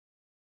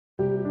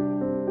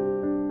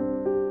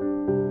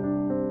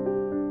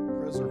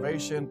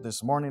preservation.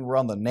 This morning we're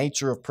on the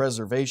nature of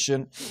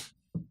preservation.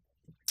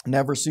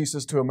 Never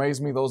ceases to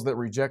amaze me, those that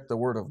reject the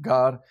Word of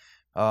God.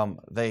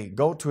 They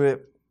go to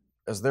it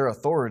as their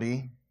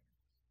authority,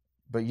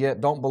 but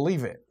yet don't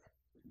believe it.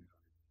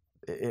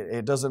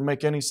 It doesn't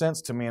make any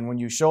sense to me. And when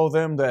you show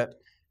them that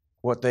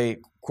what they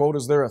quote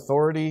as their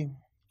authority,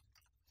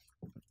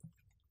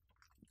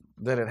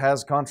 that it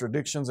has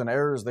contradictions and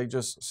errors, they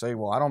just say,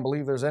 well, I don't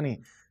believe there's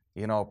any,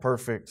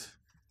 perfect.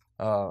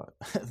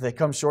 They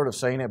come short of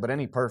saying it, but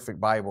any perfect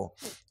Bible.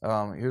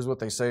 Here's what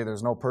they say: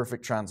 there's no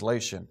perfect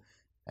translation.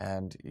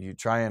 And you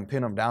try and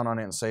pin them down on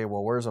it and say,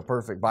 well, where's a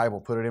perfect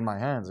Bible? Put it in my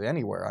hands.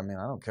 Anywhere. I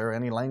don't care.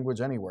 Any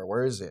language, anywhere.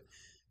 Where is it?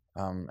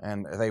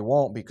 And they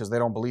won't, because they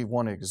don't believe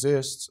one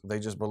exists. They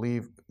just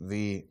believe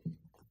the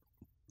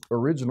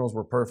originals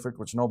were perfect,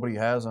 which nobody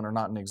has and are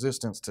not in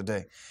existence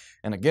today.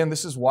 And again,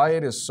 this is why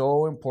it is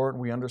so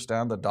important we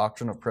understand the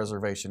doctrine of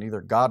preservation. Either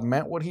God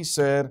meant what He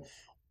said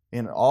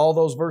in all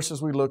those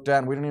verses we looked at,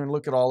 and we didn't even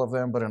look at all of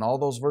them, but in all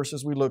those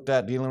verses we looked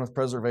at dealing with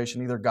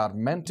preservation, either God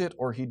meant it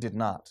or He did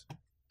not.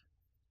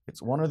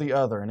 It's one or the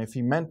other. And if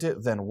He meant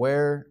it, then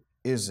where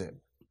is it?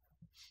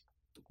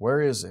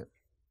 Where is it?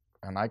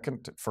 And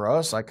for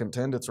us, I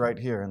contend it's right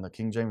here in the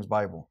King James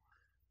Bible.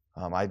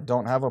 I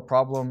don't have a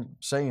problem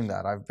saying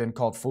that. I've been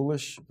called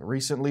foolish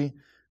recently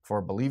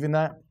for believing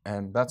that,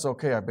 and that's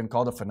okay. I've been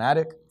called a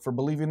fanatic for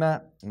believing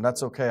that, and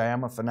that's okay. I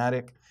am a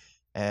fanatic,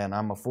 and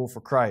I'm a fool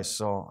for Christ,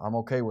 so I'm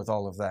okay with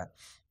all of that.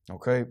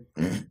 Okay?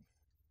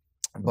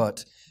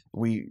 But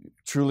we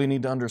truly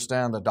need to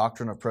understand the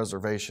doctrine of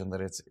preservation,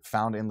 that it's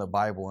found in the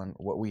Bible, and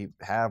what we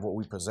have, what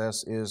we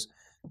possess is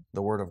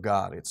the Word of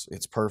God.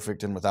 It's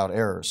perfect and without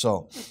error.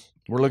 So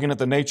we're looking at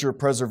the nature of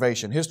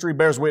preservation. History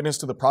bears witness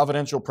to the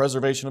providential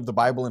preservation of the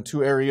Bible in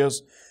two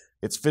areas: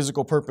 its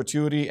physical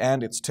perpetuity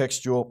and its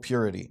textual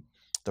purity.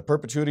 The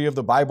perpetuity of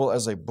the Bible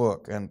as a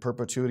book, and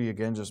perpetuity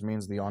again just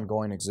means the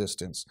ongoing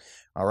existence.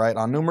 All right.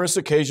 On numerous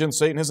occasions,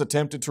 Satan has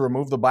attempted to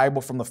remove the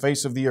Bible from the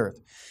face of the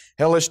earth.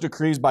 Hellish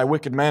decrees by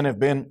wicked men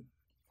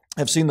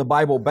have seen the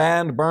Bible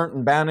banned, burnt,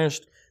 and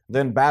banished,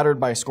 then battered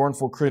by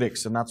scornful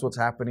critics, and that's what's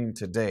happening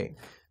today.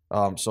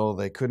 So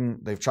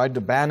they've tried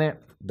to ban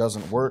it,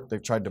 doesn't work.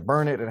 They've tried to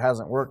burn it, it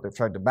hasn't worked. They've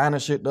tried to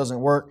banish it, doesn't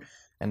work.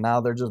 And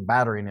now they're just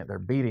battering it, they're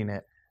beating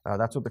it.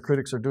 That's what the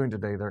critics are doing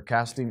today. They're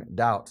casting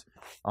doubt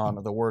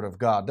on the Word of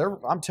God.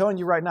 I'm telling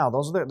you right now,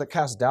 those that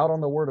cast doubt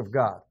on the Word of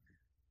God,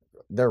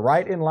 they're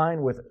right in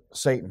line with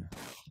Satan.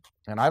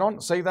 And I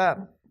don't say that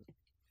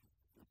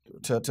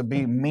to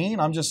be mean.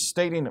 I'm just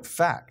stating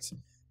fact.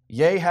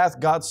 Yea, hath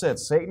God said.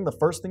 Satan, the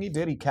first thing he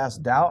did, he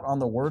cast doubt on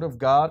the Word of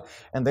God,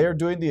 and they are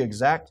doing the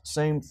exact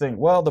same thing.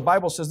 Well, the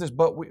Bible says this,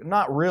 but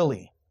not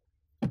really.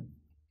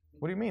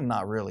 What do you mean,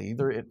 not really?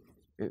 Either it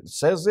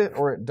says it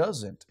or it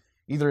doesn't.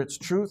 Either it's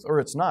truth or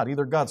it's not.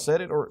 Either God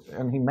said it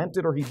and He meant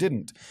it or He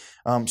didn't.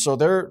 So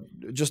they're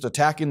just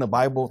attacking the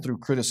Bible through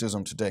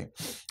criticism today.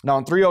 Now,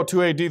 in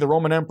 302 AD, the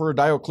Roman Emperor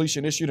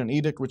Diocletian issued an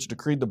edict which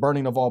decreed the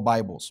burning of all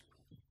Bibles.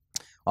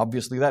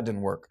 Obviously, that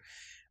didn't work.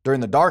 During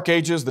the Dark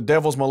Ages, the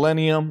Devil's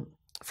Millennium,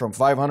 from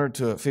 500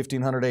 to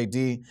 1500 AD,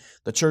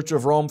 the Church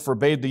of Rome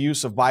forbade the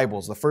use of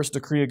Bibles. The first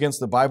decree against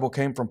the Bible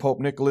came from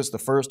Pope Nicholas I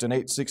in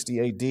 860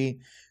 AD.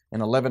 In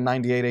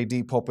 1198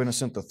 AD, Pope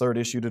Innocent III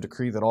issued a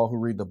decree that all who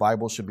read the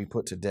Bible should be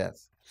put to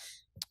death.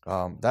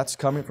 That's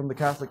coming from the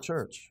Catholic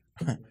Church.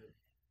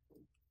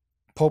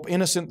 Pope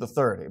Innocent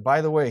III. By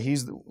the way,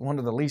 he's one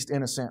of the least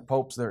innocent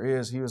popes there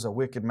is. He was a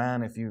wicked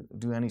man if you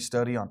do any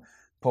study on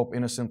Pope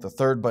Innocent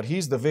III, but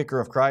he's the vicar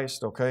of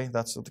Christ, okay?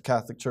 That's what the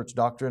Catholic Church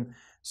doctrine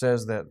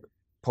says, that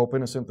Pope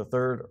Innocent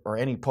III, or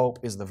any pope,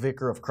 is the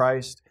vicar of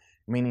Christ,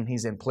 meaning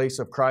he's in place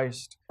of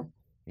Christ.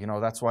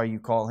 That's why you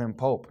call him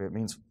pope. It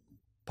means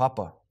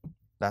Papa.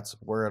 That's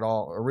where it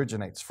all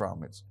originates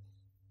from. It's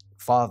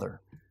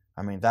Father.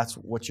 That's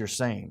what you're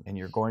saying, and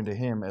you're going to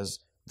him as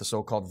the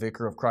so-called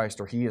vicar of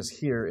Christ, or he is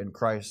here in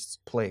Christ's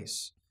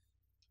place.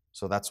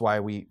 So that's why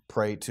we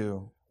pray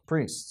to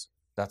priests.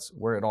 That's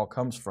where it all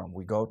comes from.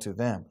 We go to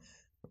them.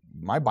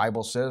 My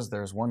Bible says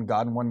there's one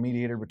God and one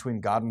mediator between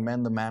God and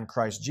men, the man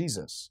Christ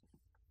Jesus.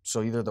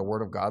 So either the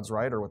Word of God's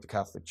right or what the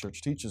Catholic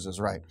Church teaches is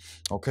right.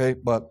 Okay,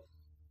 but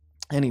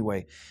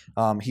anyway,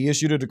 he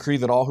issued a decree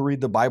that all who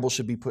read the Bible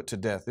should be put to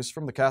death. This is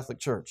from the Catholic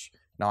Church.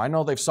 Now, I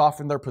know they've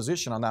softened their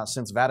position on that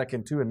since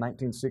Vatican II in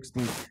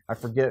 1960. I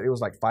forget, it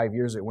was like 5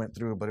 years it went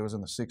through, but it was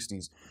in the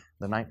 60s.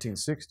 The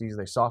 1960s,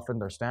 they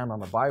softened their stand on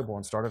the Bible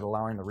and started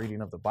allowing the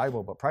reading of the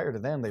Bible. But prior to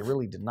then, they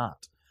really did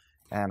not.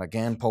 And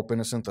again, Pope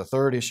Innocent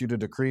III issued a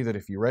decree that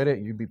if you read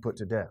it, you'd be put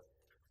to death.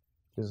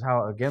 This is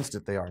how against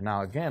it they are.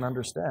 Now, again,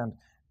 understand,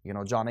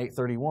 John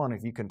 8:31,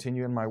 if you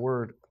continue in my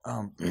word,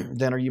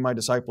 then are you my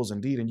disciples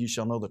indeed, and you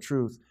shall know the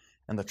truth,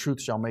 and the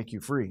truth shall make you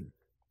free.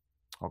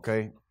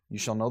 Okay? You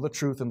shall know the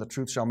truth, and the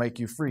truth shall make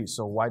you free.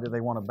 So why do they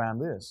want to ban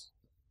this?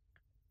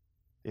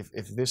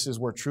 If this is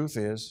where truth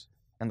is,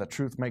 and the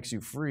truth makes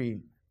you free,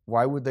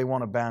 why would they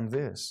want to ban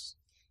this?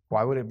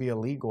 Why would it be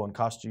illegal and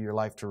cost you your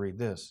life to read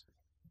this?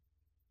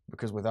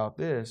 Because without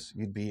this,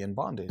 you'd be in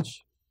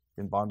bondage.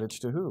 In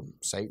bondage to who?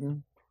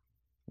 Satan?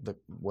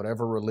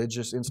 Whatever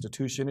religious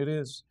institution it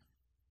is.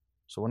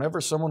 So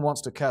whenever someone wants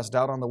to cast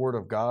doubt on the Word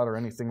of God or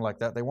anything like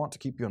that, they want to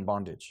keep you in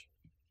bondage.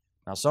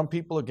 Now, some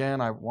people,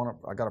 again, I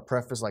got to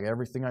preface like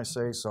everything I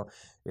say so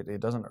it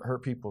doesn't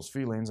hurt people's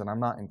feelings, and I'm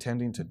not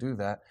intending to do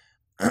that.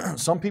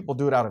 Some people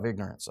do it out of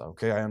ignorance,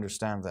 okay? I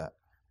understand that.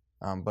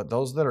 But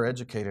those that are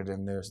educated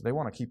in this, they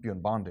want to keep you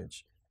in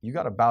bondage. You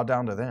got to bow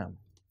down to them.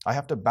 I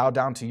have to bow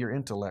down to your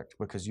intellect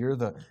because you're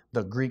the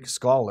Greek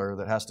scholar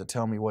that has to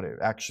tell me what it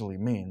actually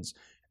means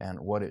and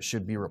what it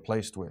should be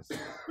replaced with.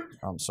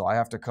 So I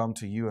have to come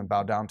to you and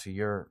bow down to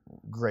your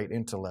great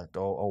intellect,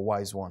 oh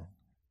wise one.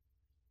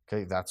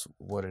 Okay, that's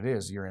what it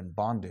is. You're in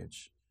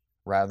bondage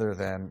rather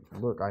than,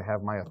 look, I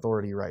have my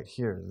authority right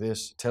here.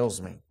 This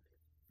tells me.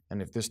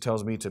 And if this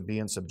tells me to be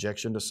in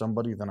subjection to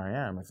somebody, then I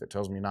am. If it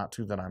tells me not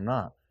to, then I'm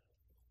not.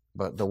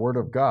 But the Word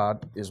of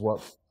God is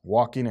what,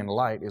 walking in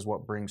light is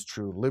what brings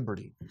true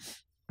liberty.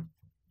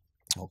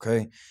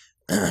 Okay.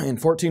 In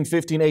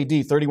 1415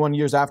 AD, 31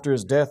 years after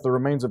his death, the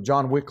remains of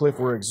John Wycliffe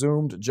were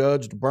exhumed,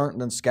 judged, burnt,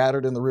 and then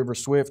scattered in the River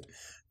Swift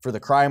for the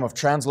crime of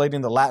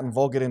translating the Latin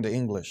Vulgate into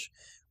English.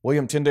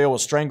 William Tyndale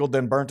was strangled,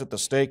 then burnt at the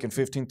stake in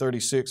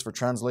 1536 for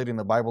translating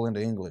the Bible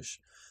into English.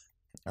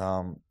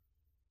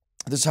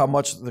 This is how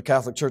much the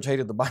Catholic Church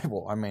hated the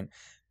Bible. I mean,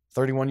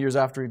 31 years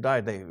after he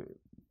died, they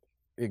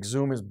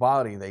exhume his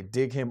body, they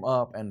dig him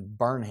up and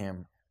burn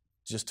him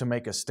just to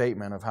make a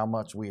statement of how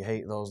much we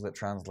hate those that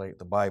translate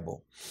the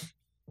Bible.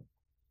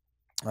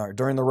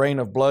 During the reign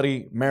of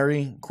Bloody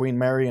Mary, Queen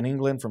Mary in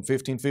England from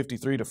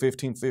 1553 to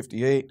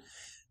 1558,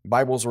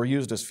 Bibles were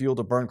used as fuel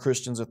to burn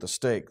Christians at the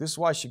stake. This is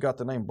why she got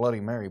the name Bloody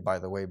Mary, by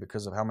the way,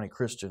 because of how many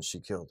Christians she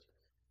killed.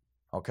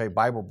 Okay,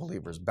 Bible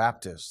believers,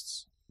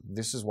 Baptists.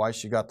 This is why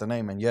she got the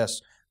name, and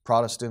yes,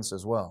 Protestants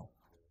as well.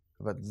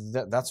 But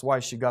that's why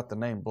she got the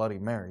name Bloody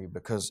Mary,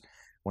 because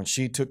when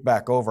she took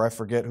back over, I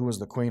forget who was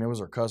the queen, it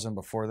was her cousin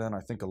before then,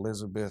 I think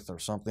Elizabeth or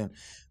something.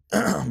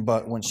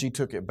 But when she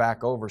took it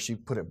back over, she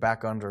put it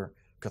back under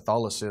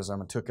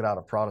Catholicism and took it out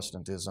of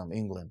Protestantism,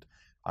 England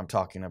I'm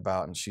talking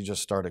about, and she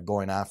just started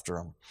going after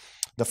them.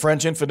 The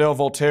French infidel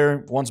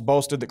Voltaire once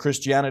boasted that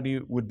Christianity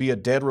would be a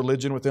dead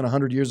religion within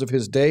 100 years of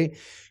his day.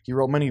 He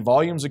wrote many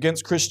volumes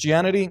against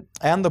Christianity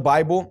and the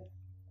Bible.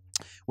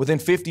 Within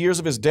 50 years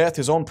of his death,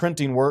 his own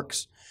printing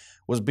works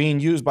was being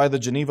used by the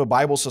Geneva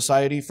Bible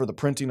Society for the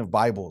printing of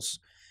Bibles.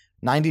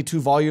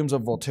 92 volumes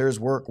of Voltaire's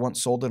work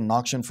once sold at an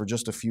auction for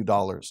just a few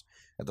dollars.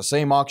 At the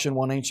same auction,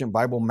 one ancient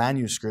Bible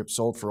manuscript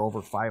sold for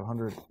over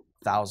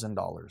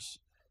 $500,000.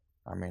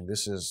 I mean,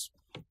 this is,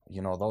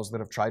 those that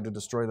have tried to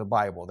destroy the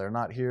Bible, they're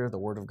not here, the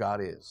Word of God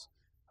is.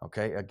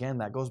 Okay, again,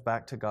 that goes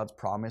back to God's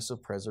promise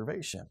of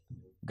preservation.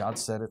 God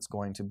said it's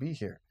going to be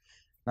here.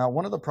 Now,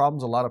 one of the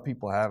problems a lot of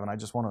people have, and I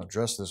just want to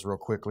address this real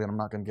quickly, and I'm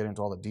not going to get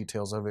into all the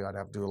details of it. I'd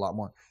have to do a lot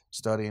more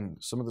studying.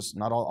 Some of this,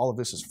 not all of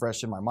this is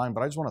fresh in my mind,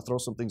 but I just want to throw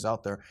some things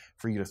out there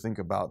for you to think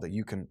about that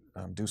you can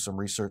do some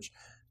research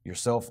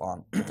yourself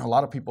on. A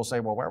lot of people say,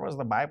 well, where was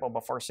the Bible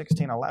before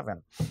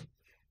 1611?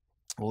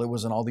 Well, it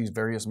was in all these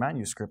various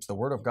manuscripts. The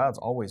Word of God's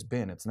always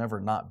been. It's never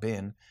not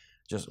been.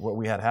 Just what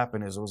we had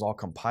happen is it was all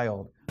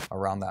compiled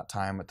around that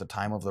time, at the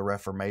time of the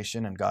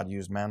Reformation, and God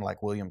used men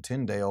like William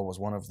Tyndale was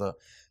one of the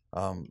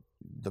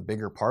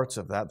bigger parts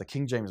of that. The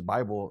King James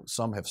Bible,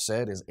 some have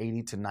said, is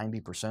 80 to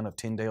 90% of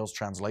Tyndale's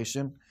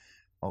translation.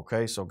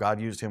 Okay, so God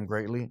used him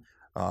greatly.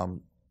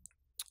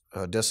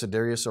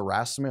 Desiderius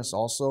Erasmus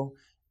also,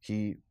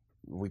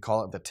 we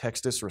call it the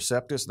Textus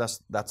Receptus.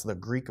 That's the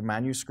Greek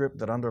manuscript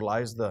that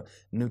underlies the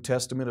New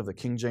Testament of the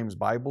King James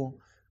Bible.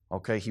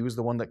 Okay, he was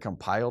the one that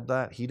compiled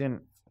that. He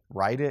didn't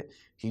write it.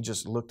 He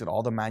just looked at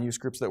all the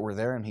manuscripts that were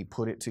there and he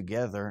put it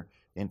together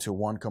into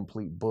one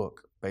complete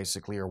book,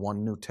 basically, or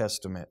one New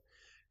Testament.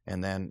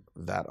 And then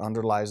that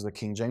underlies the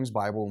King James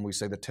Bible. When we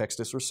say the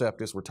Textus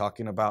Receptus, we're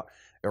talking about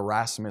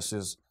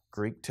Erasmus's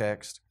Greek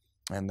text.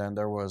 And then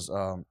there was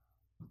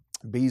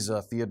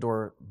Beza,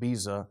 Theodore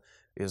Beza,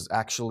 is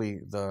actually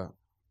the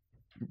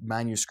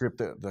manuscript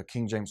that the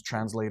King James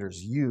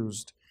translators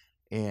used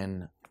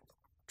in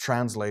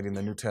translating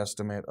the New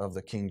Testament of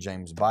the King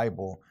James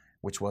Bible,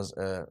 which was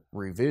a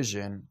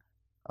revision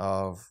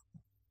of,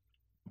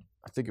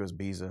 I think it was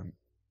Beza,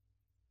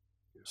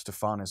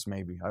 Stephanus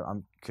maybe.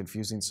 I'm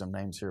confusing some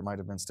names here. It might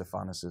have been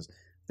Stephanus's. I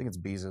think it's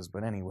Beza's,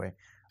 but anyway.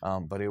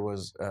 But it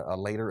was a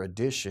later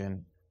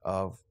edition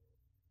of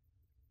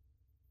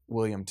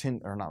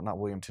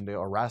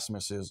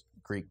Erasmus's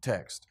Greek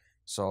text.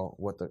 So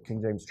what the King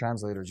James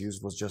translators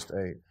used was just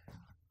a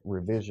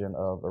revision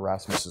of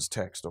Erasmus's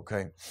text,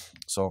 okay?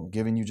 So I'm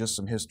giving you just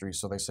some history.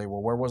 So they say,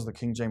 well, where was the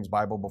King James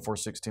Bible before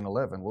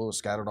 1611? Well, it was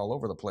scattered all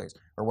over the place.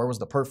 Or where was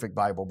the perfect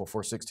Bible before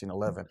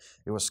 1611?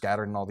 It was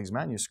scattered in all these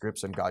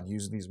manuscripts, and God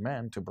used these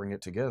men to bring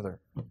it together.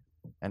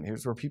 And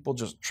here's where people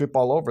just trip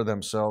all over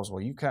themselves.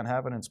 Well, you can't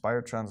have an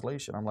inspired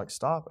translation. I'm like,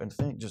 stop and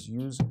think. Just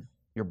use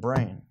your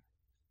brain.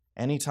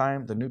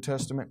 Anytime the New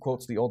Testament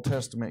quotes the Old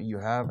Testament, you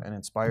have an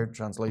inspired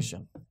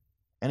translation.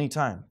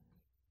 Anytime.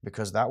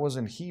 Because that was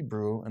in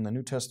Hebrew and the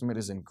New Testament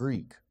is in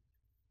Greek.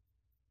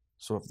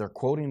 So if they're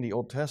quoting the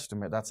Old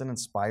Testament, that's an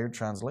inspired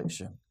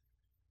translation.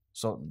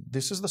 So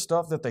this is the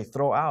stuff that they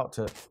throw out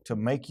to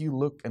make you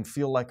look and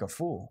feel like a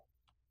fool.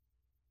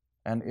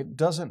 And it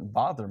doesn't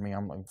bother me.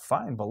 I'm like,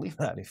 fine, believe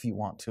that if you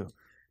want to.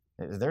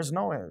 There's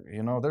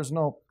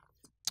no,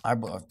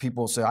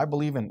 people say, I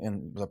believe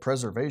in the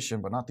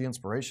preservation, but not the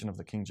inspiration of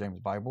the King James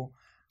Bible.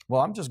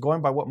 Well, I'm just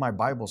going by what my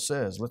Bible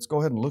says. Let's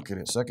go ahead and look at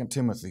it. 2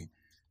 Timothy.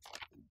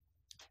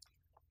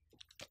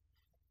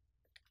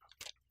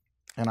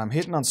 And I'm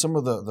hitting on some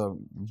of the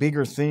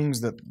bigger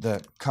things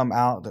that come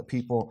out that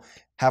people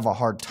have a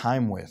hard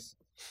time with.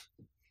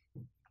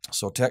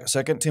 So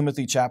 2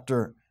 Timothy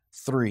chapter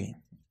 3,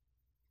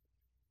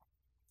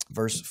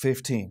 verse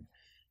 15.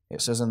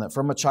 It says, "And that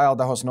from a child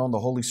thou hast known the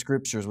holy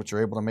scriptures, which are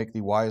able to make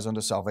thee wise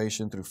unto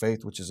salvation through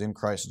faith which is in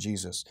Christ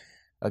Jesus."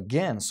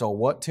 Again, so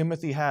what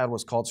Timothy had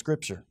was called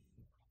Scripture.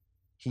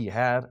 He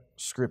had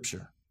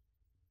Scripture.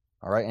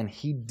 All right, and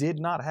he did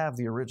not have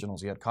the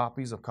originals. He had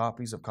copies of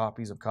copies of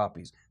copies of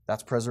copies.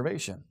 That's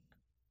preservation.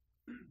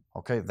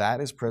 Okay,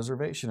 that is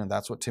preservation, and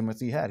that's what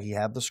Timothy had. He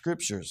had the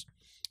Scriptures.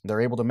 They're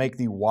able to make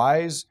thee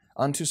wise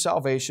unto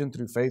salvation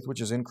through faith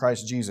which is in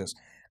Christ Jesus.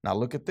 Now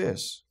look at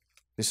this.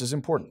 This is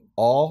important.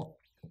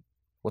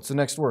 What's the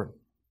next word?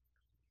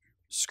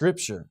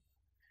 Scripture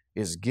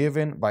is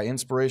given by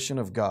inspiration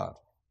of God.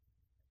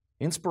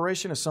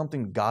 Inspiration is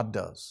something God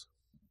does.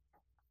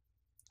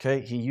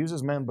 Okay, He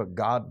uses men, but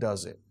God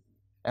does it.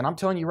 And I'm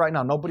telling you right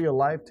now, nobody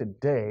alive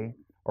today,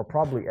 or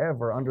probably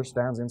ever,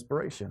 understands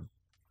inspiration.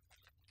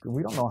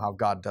 We don't know how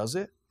God does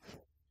it.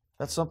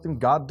 That's something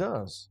God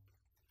does.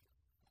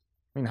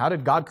 I mean, how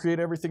did God create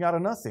everything out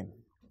of nothing?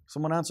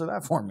 Someone answer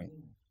that for me.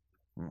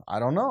 I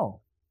don't know.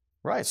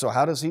 Right, so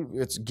how does He?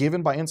 It's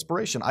given by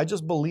inspiration. I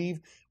just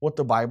believe what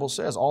the Bible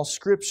says. All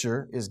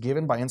Scripture is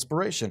given by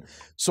inspiration.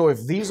 So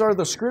if these are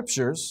the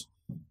Scriptures,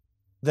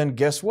 then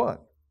guess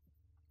what?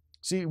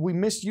 See, we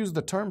misuse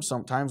the term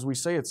sometimes. We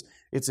say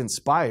it's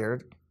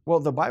inspired. Well,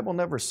 the Bible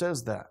never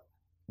says that.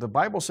 The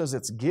Bible says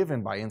it's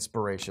given by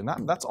inspiration.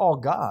 That's all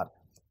God.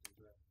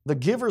 The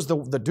giver's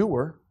the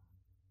doer.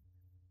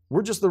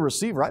 We're just the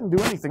receiver. I didn't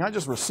do anything. I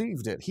just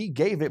received it. He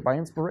gave it by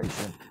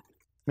inspiration,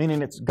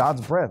 meaning it's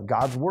God's breath,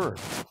 God's word.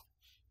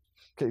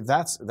 Okay,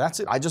 that's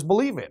it. I just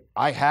believe it.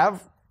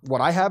 What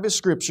I have is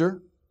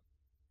Scripture.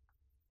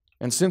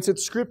 And since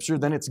it's Scripture,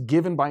 then it's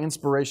given by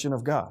inspiration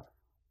of God.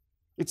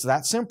 It's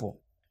that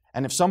simple.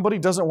 And if somebody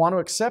doesn't want to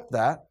accept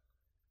that,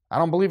 I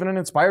don't believe in an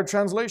inspired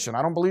translation.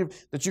 I don't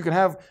believe that you can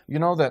have,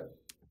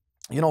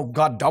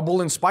 God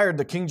double inspired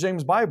the King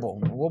James Bible.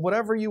 Well,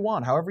 whatever you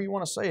want, however you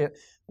want to say it,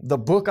 the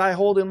book I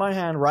hold in my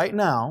hand right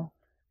now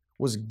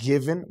was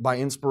given by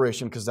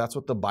inspiration because that's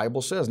what the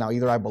Bible says. Now,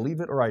 either I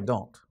believe it or I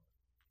don't.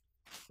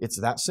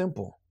 It's that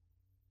simple.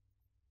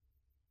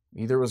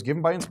 Either it was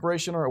given by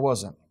inspiration or it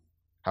wasn't.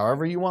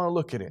 However you want to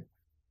look at it.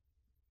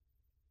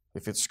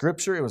 If it's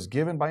Scripture, it was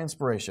given by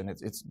inspiration.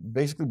 It's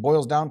basically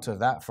boils down to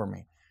that for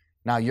me.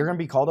 Now, you're going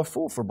to be called a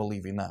fool for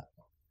believing that.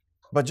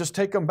 But just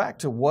take them back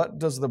to what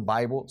does the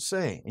Bible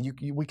say? And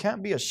we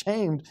can't be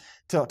ashamed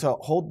to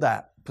hold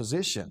that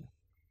position.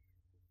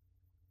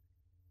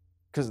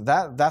 Because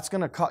that's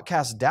going to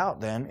cast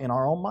doubt then in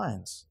our own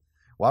minds.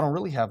 Well, I don't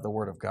really have the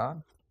Word of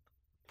God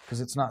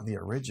because it's not the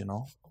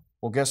original.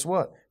 Well, guess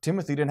what?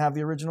 Timothy didn't have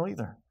the original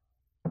either.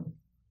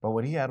 But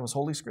what he had was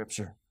Holy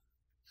Scripture.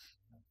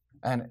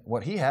 And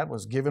what he had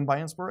was given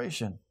by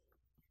inspiration.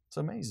 It's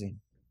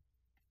amazing.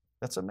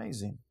 That's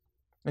amazing.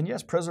 And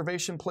yes,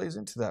 preservation plays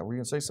into that. Were you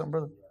going to say something,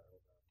 brother?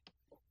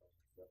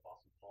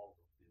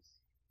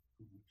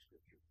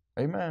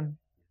 Amen.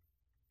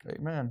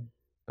 Amen.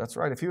 That's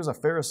right. If he was a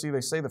Pharisee,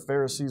 they say the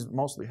Pharisees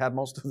had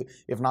most of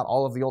if not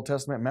all of the Old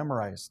Testament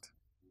memorized.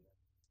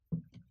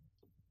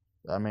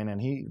 I mean,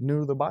 and he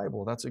knew the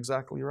Bible. That's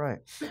exactly right.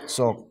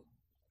 So,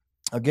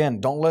 again,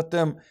 don't let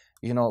them,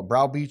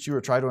 browbeat you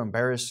or try to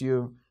embarrass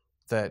you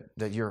that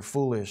you're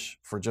foolish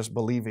for just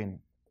believing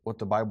what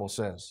the Bible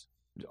says.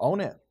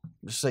 Own it.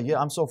 Just say, yeah,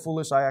 I'm so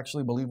foolish, I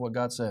actually believe what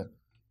God said.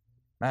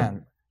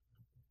 Man,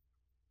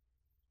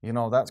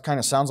 that kind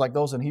of sounds like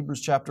those in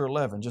Hebrews chapter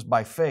 11. Just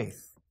by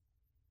faith,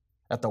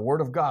 at the Word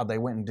of God, they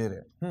went and did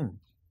it.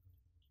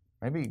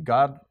 Maybe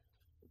God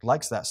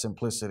likes that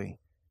simplicity.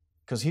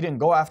 Because He didn't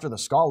go after the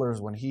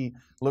scholars when He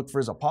looked for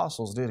His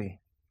apostles, did He?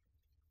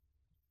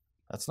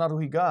 That's not who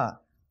He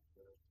got.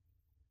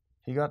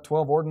 He got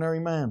 12 ordinary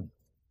men.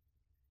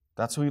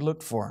 That's who He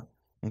looked for.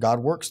 And God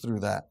works through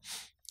that.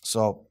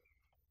 So,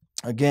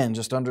 again,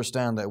 just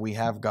understand that we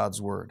have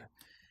God's Word.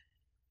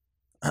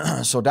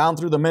 So down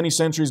through the many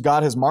centuries,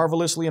 God has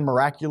marvelously and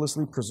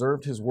miraculously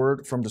preserved His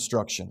Word from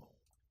destruction.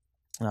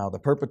 Now, the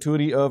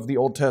perpetuity of the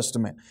Old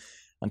Testament.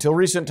 Until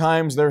recent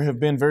times, there have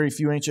been very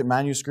few ancient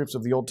manuscripts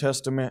of the Old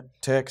Testament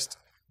text.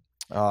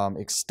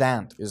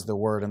 Extant is the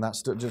word, and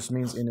that just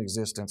means in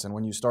existence. And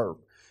when you start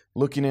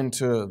looking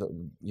into,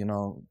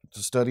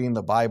 studying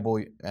the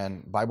Bible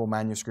and Bible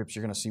manuscripts,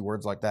 you're going to see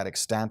words like that.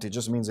 Extant, it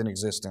just means in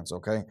existence,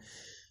 okay?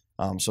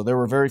 So there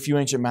were very few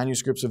ancient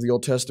manuscripts of the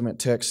Old Testament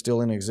text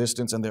still in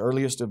existence, and the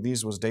earliest of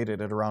these was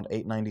dated at around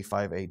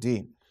 895 AD.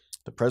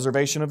 The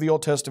preservation of the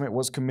Old Testament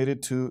was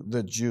committed to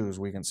the Jews.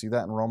 We can see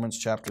that in Romans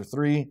chapter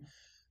 3,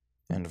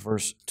 And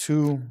verse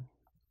 2,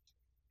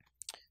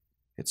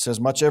 it says,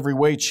 much every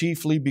way,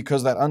 chiefly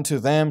because that unto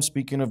them,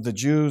 speaking of the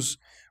Jews,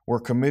 were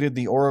committed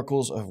the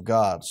oracles of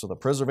God. So the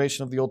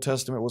preservation of the Old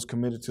Testament was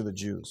committed to the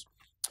Jews.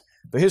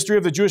 The history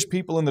of the Jewish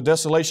people and the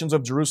desolations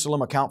of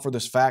Jerusalem account for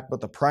this fact,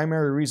 but the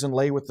primary reason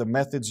lay with the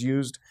methods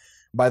used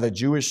by the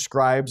Jewish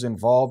scribes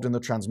involved in the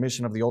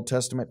transmission of the Old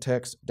Testament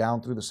text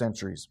down through the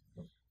centuries.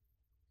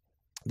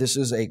 This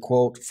is a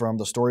quote from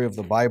The Story of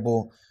the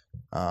Bible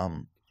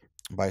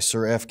by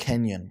Sir F.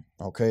 Kenyon.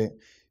 Okay,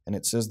 and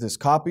it says this: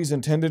 copies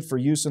intended for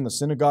use in the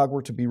synagogue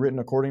were to be written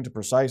according to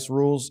precise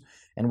rules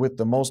and with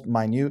the most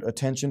minute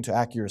attention to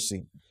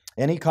accuracy.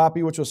 Any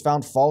copy which was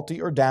found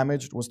faulty or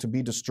damaged was to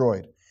be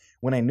destroyed.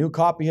 When a new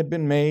copy had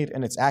been made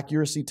and its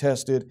accuracy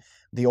tested,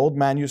 the old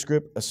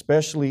manuscript,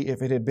 especially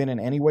if it had been in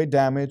any way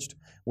damaged,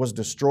 was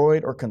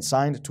destroyed or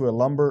consigned to a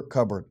lumber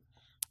cupboard.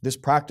 This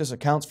practice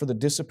accounts for the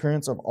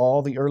disappearance of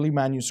all the early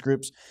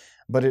manuscripts,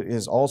 but it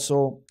is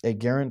also a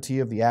guarantee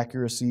of the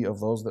accuracy of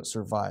those that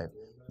survive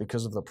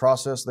because of the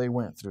process they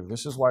went through.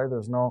 This is why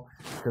there's no,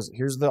 because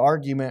here's the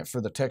argument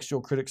for the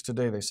textual critics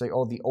today. They say,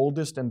 oh, the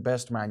oldest and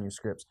best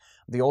manuscripts.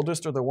 The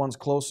oldest are the ones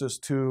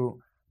closest to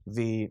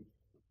the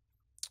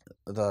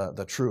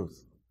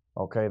truth.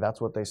 Okay, that's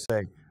what they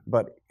say.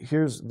 But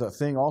here's the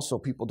thing also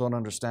people don't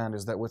understand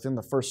is that within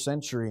the first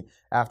century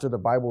after the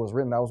Bible was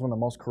written, that was when the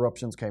most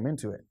corruptions came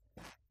into it.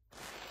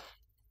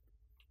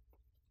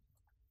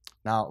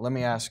 Now, let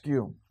me ask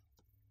you,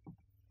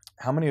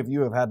 how many of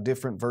you have had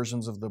different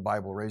versions of the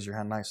Bible? Raise your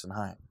hand nice and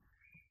high.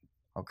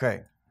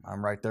 Okay,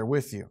 I'm right there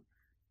with you.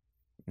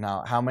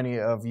 Now, how many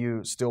of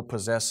you still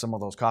possess some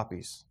of those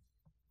copies?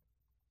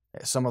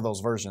 Some of those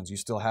versions, you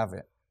still have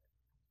it.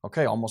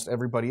 Okay, almost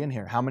everybody in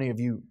here. How many of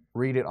you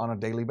read it on a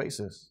daily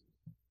basis?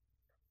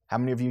 How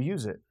many of you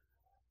use it?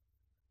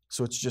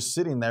 So it's just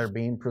sitting there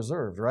being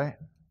preserved, right?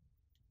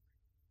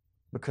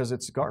 Because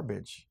it's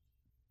garbage.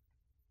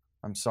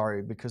 I'm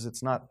sorry, because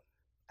it's not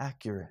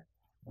accurate.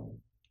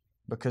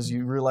 Because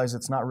you realize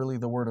it's not really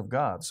the Word of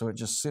God. So it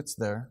just sits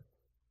there,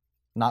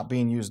 not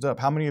being used up.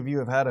 How many of you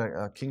have had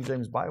a King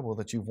James Bible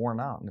that you've worn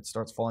out and it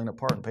starts falling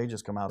apart and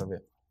pages come out of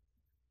it?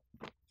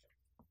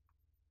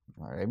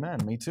 Amen.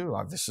 Me too.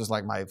 This is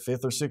like my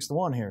 5th or 6th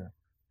one here.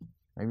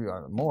 Maybe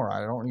more.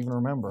 I don't even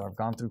remember. I've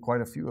gone through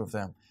quite a few of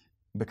them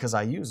because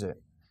I use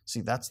it.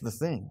 See, that's the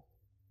thing.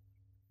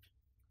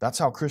 That's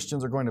how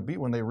Christians are going to be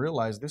when they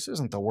realize this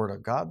isn't the Word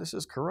of God. This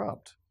is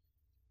corrupt.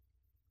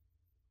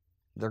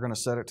 They're going to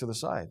set it to the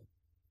side.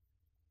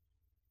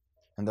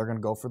 And they're going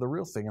to go for the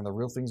real thing. And the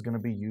real thing is going to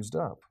be used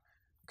up.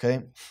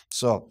 Okay?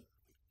 So,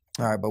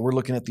 all right, but we're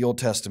looking at the Old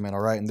Testament,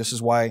 all right? And this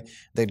is why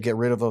they'd get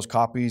rid of those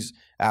copies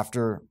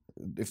after,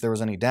 if there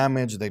was any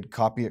damage, they'd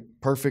copy it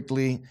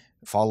perfectly,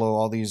 follow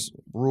all these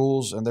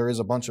rules. And there is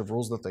a bunch of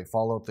rules that they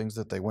followed, things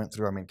that they went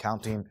through. I mean,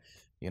 counting,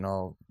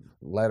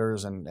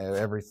 letters and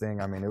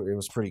everything. I mean, it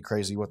was pretty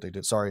crazy what they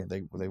did. Sorry,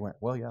 they went,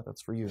 well, yeah,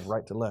 that's for you,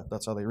 right to left.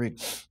 That's how they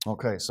read.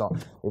 Okay, so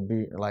it'd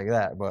be like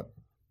that. But,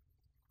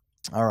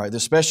 all right,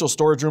 this special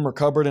storage room or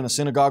cupboard in a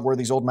synagogue where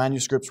these old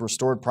manuscripts were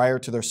stored prior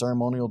to their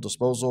ceremonial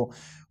disposal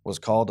was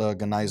called a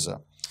geniza.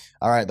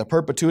 All right, the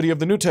perpetuity of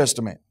the New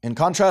Testament. In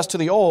contrast to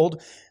the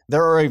Old,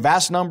 there are a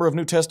vast number of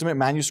New Testament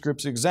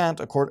manuscripts extant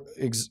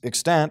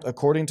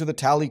according to the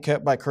tally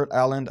kept by Kurt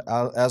Aland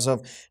as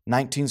of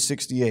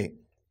 1968.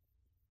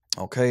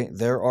 Okay,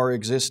 there are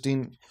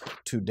existing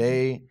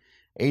today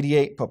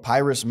 88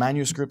 papyrus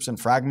manuscripts and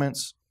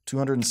fragments,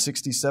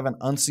 267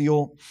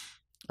 uncial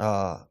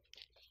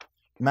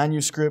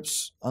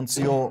manuscripts.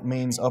 Uncial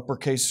means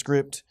uppercase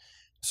script,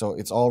 so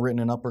it's all written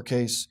in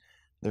uppercase.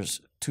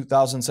 There's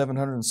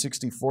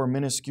 2,764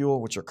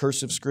 minuscule, which are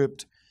cursive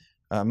script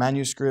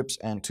manuscripts,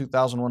 and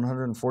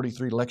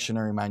 2,143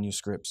 lectionary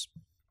manuscripts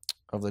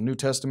of the New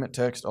Testament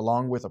text,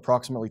 along with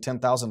approximately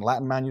 10,000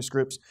 Latin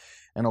manuscripts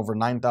and over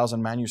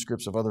 9,000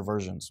 manuscripts of other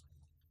versions.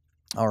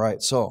 All right,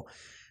 so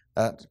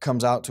that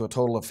comes out to a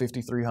total of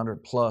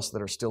 5,300 plus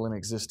that are still in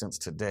existence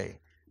today.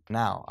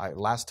 Now,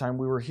 last time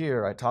we were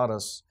here, I taught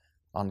us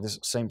on this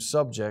same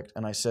subject,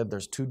 and I said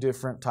there's 2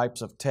 different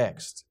types of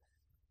text.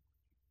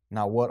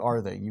 Now, what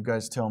are they? You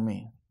guys tell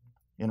me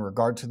in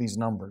regard to these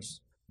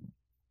numbers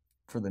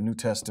for the New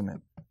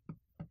Testament.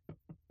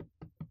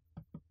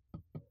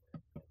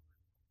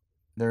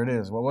 There it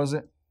is. What was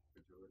it?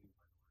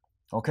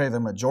 Okay, the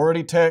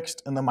majority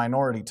text and the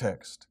minority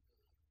text.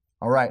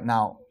 All right,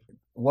 now,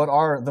 what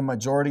are the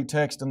majority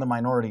text and the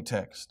minority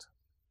text?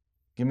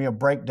 Give me a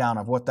breakdown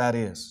of what that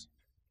is.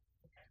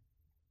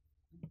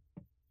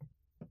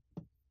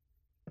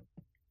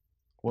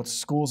 What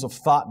schools of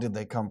thought did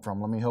they come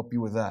from? Let me help you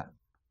with that.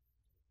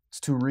 It's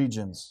 2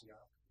 regions,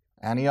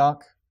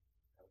 Antioch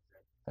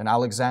and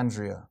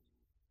Alexandria.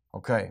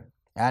 Okay,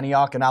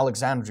 Antioch and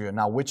Alexandria.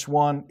 Now, which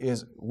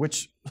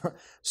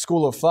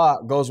school of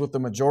thought goes with the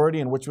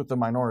majority and which with the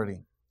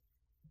minority?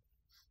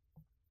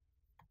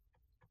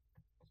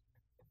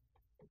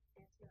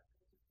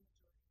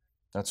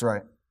 That's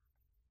right.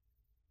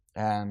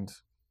 And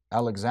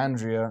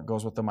Alexandria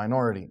goes with the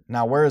minority.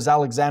 Now, where is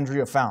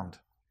Alexandria found?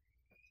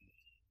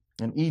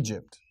 In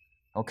Egypt.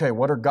 Okay,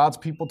 what are God's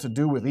people to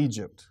do with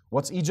Egypt?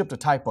 What's Egypt a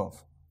type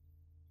of?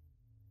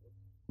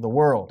 The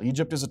world.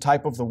 Egypt is a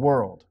type of the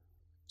world.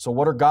 So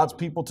what are God's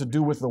people to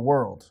do with the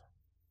world?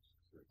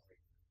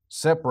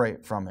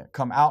 Separate from it,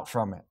 come out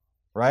from it,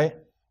 right?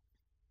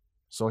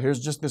 So here's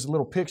just this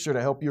little picture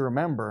to help you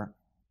remember.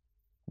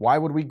 Why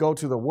would we go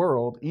to the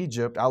world,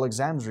 Egypt,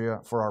 Alexandria,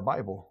 for our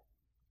Bible?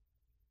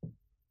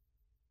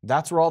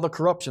 That's where all the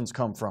corruptions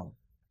come from.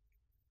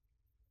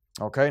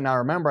 Okay, now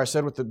remember I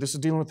said this is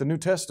dealing with the New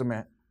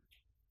Testament.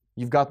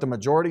 You've got the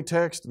majority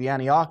text, the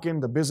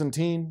Antiochian, the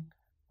Byzantine,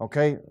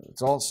 okay,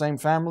 it's all the same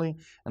family,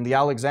 and the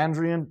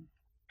Alexandrian,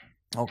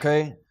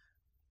 okay,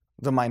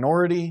 the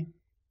minority,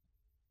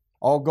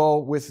 all go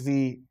with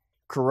the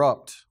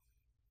corrupt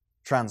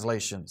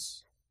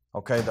translations,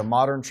 okay, the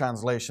modern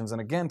translations. And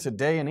again,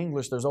 today in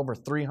English, there's over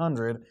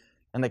 300,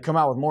 and they come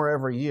out with more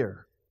every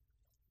year.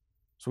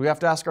 So we have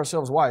to ask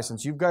ourselves why.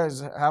 Since you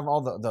guys have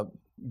all the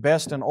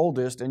best and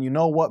oldest, and you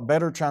know what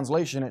better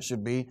translation it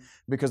should be,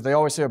 because they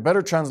always say a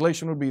better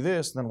translation would be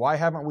this, then why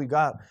haven't we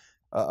got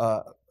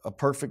a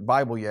perfect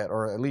Bible yet,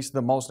 or at least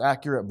the most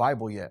accurate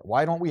Bible yet?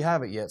 Why don't we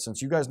have it yet,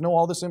 since you guys know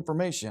all this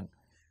information?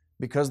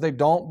 Because they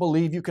don't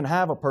believe you can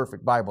have a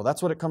perfect Bible.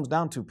 That's what it comes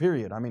down to,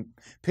 period. I mean,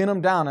 pin them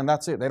down and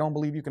that's it. They don't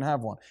believe you can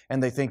have one.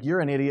 And they think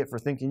you're an idiot for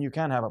thinking you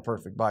can have a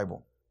perfect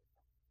Bible.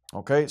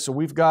 Okay, so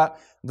we've got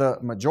the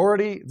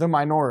majority, the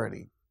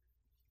minority.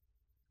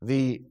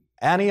 The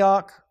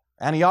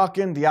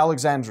Antiochian, the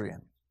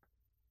Alexandrian.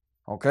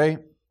 Okay?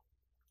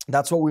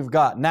 That's what we've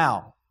got.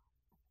 Now,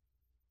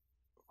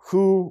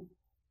 who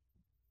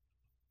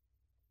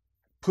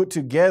put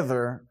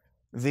together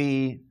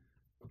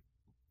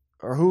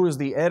who is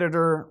the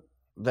editor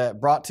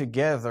that brought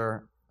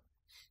together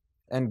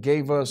and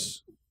gave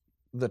us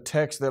the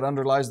text that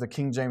underlies the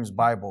King James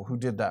Bible? Who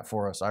did that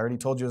for us? I already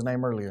told you his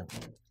name earlier.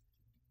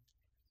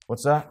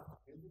 What's that?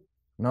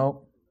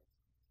 No.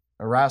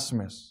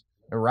 Erasmus.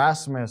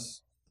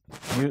 Erasmus,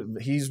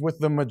 he's with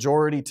the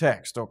majority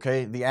text,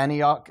 okay? The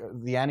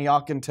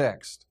Antiochian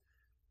text.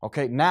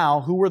 Okay,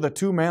 now, who were the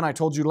two men I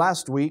told you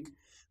last week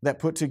that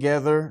put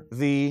together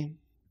the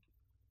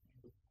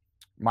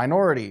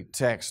minority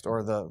text,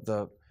 or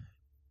the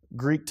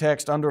Greek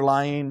text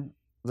underlying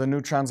the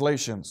new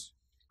translations?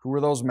 Who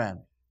were those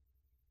men?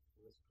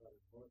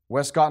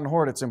 Westcott and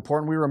Hort. It's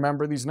important we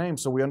remember these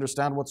names so we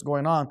understand what's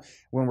going on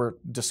when we're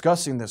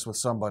discussing this with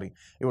somebody.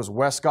 It was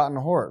Westcott and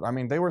Hort. I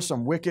mean, they were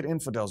some wicked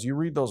infidels. You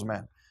read those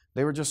men.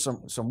 They were just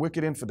some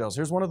wicked infidels.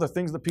 Here's one of the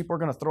things that people are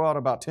going to throw out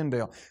about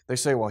Tyndale. They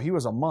say, well, he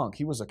was a monk.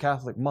 He was a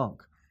Catholic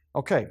monk.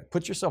 Okay,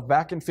 put yourself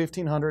back in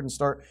 1500 and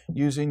start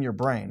using your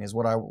brain is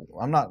what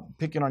I'm not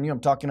picking on you.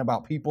 I'm talking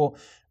about people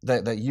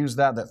that use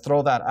that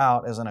throw that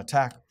out as an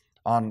attack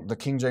on the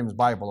King James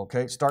Bible,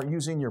 okay? Start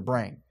using your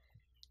brain.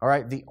 All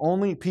right, the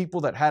only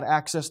people that had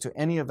access to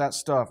any of that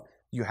stuff,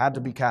 you had to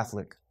be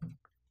Catholic.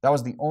 That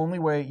was the only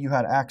way you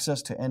had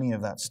access to any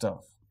of that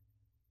stuff.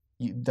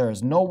 There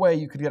is no way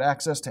you could get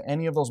access to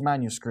any of those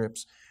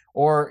manuscripts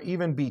or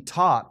even be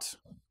taught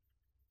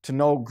to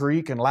know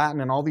Greek and Latin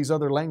and all these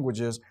other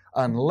languages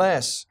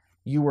unless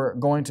you were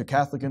going to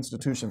Catholic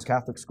institutions,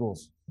 Catholic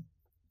schools,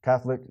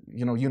 Catholic,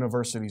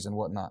 universities and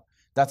whatnot.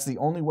 That's the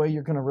only way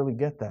you're going to really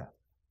get that.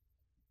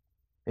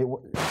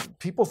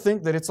 People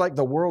think that it's like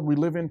the world we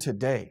live in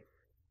today.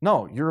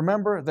 No, you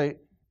remember they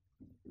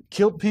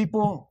killed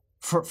people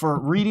for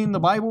reading the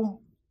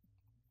Bible?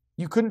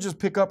 You couldn't just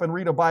pick up and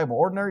read a Bible.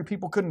 Ordinary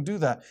people couldn't do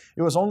that.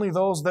 It was only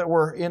those that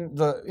were in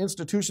the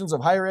institutions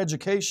of higher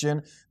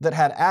education that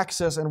had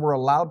access and were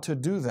allowed to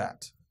do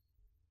that.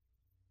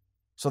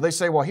 So they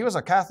say, well, he was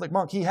a Catholic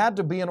monk. He had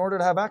to be in order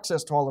to have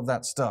access to all of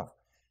that stuff.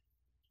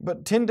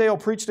 But Tyndale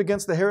preached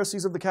against the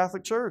heresies of the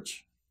Catholic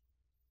Church.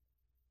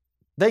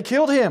 They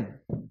killed him.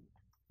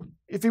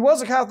 If he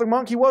was a Catholic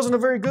monk, he wasn't a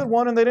very good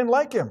one and they didn't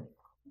like him.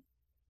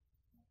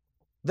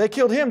 They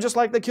killed him just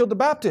like they killed the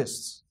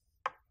Baptists.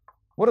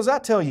 What does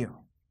that tell you?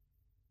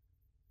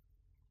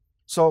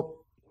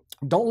 So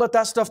don't let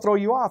that stuff throw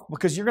you off,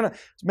 because you're going to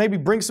maybe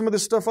bring some of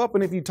this stuff up,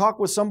 and if you talk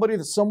with somebody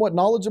that's somewhat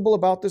knowledgeable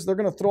about this, they're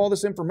going to throw all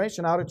this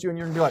information out at you and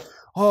you're going to be like,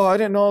 oh, I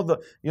didn't know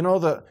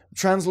the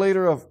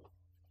translator of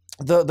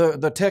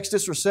the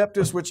Textus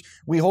Receptus, which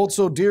we hold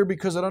so dear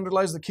because it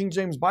underlies the King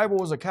James Bible,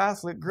 was a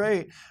Catholic.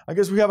 Great. I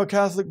guess we have a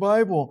Catholic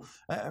Bible.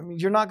 I mean,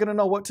 you're not going to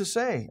know what to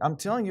say. I'm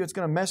telling you, it's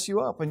going to mess you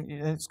up, and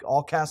it's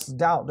all casts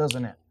doubt,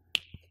 doesn't it?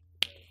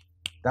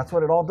 That's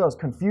what it all does.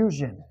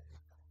 Confusion.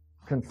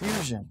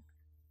 Confusion.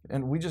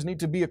 And we just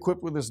need to be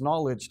equipped with this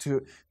knowledge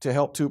to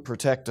help to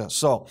protect us.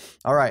 So,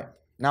 all right.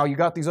 Now you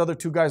got these other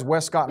two guys,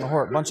 Westcott and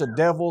Hort, a bunch of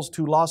devils,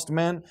 two lost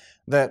men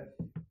that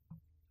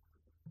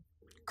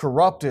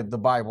corrupted the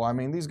Bible. I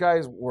mean, these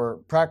guys were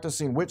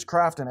practicing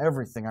witchcraft and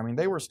everything. I mean,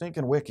 they were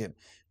stinking wicked.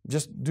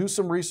 Just do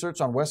some research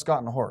on Westcott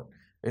and Hort.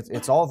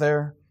 It's all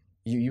there.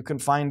 You can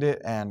find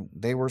it, and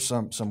they were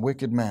some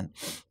wicked men.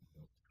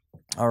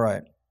 All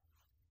right.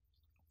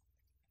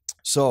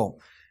 So,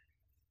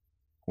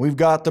 we've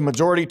got the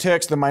majority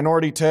text, the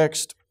minority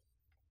text.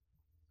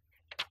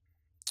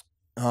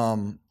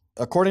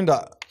 According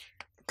to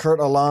Kurt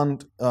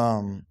Aland,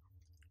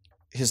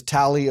 his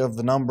tally of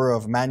the number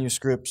of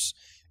manuscripts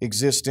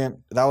existent.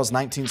 That was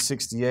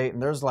 1968,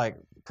 and there's like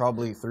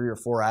probably 3 or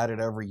 4 added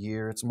every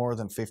year. It's more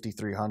than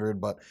 5,300,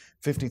 but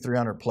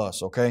 5,300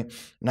 plus, okay?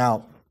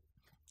 Now,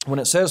 when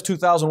it says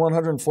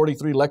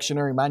 2,143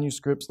 lectionary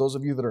manuscripts, those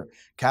of you that are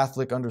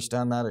Catholic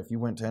understand that. If you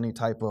went to any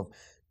type of,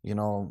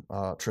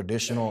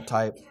 traditional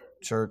type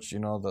church,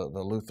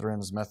 the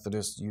Lutherans,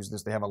 Methodists use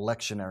this. They have a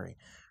lectionary,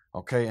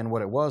 okay? And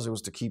what it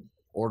was to keep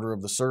order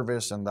of the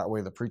service, and that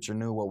way the preacher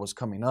knew what was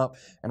coming up.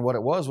 And what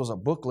it was a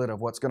booklet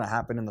of what's going to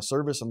happen in the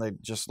service, and they,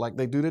 just like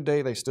they do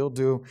today, they still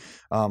do,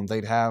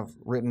 they'd have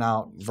written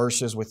out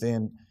verses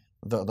within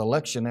the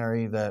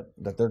lectionary that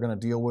they're going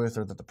to deal with,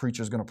 or that the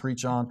preacher's going to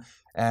preach on.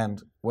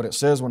 And what it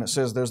says when it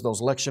says there's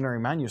those lectionary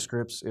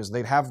manuscripts is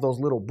they'd have those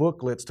little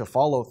booklets to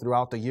follow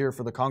throughout the year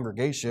for the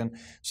congregation,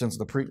 since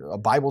the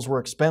Bibles were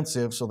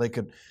expensive, so they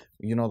could,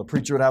 the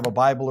preacher would have a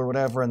Bible or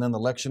whatever, and then the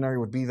lectionary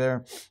would be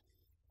there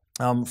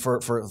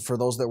for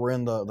those that were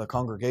in the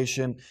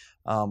congregation.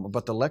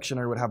 But the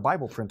lectionary would have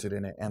Bible printed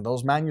in it, and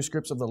those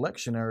manuscripts of the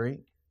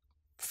lectionary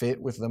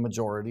fit with the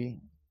majority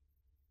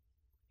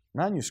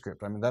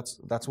manuscript. I mean,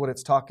 that's what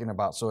it's talking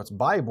about. So it's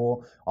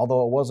Bible,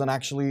 although it wasn't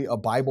actually a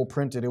Bible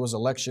printed. It was a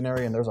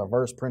lectionary, and there's a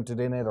verse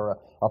printed in it, or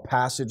a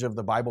passage of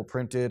the Bible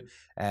printed,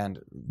 and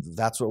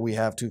that's what we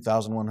have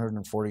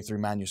 2,143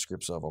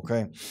 manuscripts of,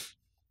 okay?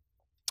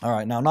 All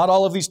right, now not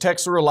all of these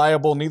texts are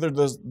reliable, neither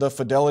does the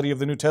fidelity of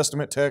the New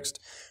Testament text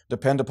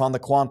depend upon the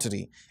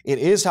quantity. It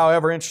is,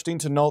 however, interesting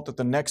to note that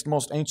the next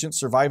most ancient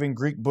surviving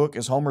Greek book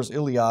is Homer's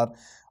Iliad,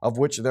 of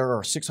which there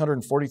are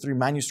 643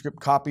 manuscript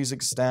copies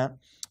extant,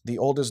 the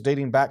oldest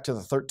dating back to the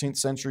 13th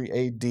century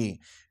AD.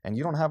 And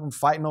you don't have them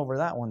fighting over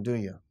that one, do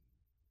you?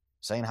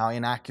 Saying how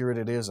inaccurate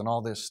it is and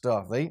all this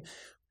stuff. They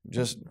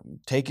just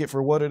take it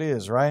for what it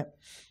is, right?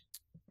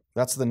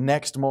 That's the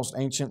next most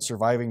ancient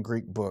surviving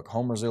Greek book,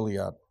 Homer's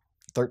Iliad,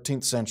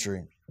 13th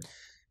century.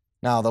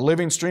 Now, the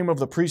living stream of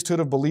the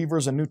priesthood of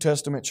believers in New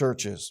Testament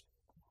churches.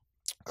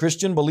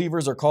 Christian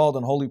believers are called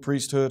an holy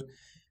priesthood,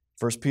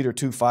 1 Peter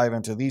 2:5,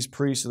 and to these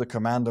priests the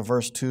command of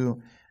verse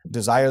 2,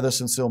 desire the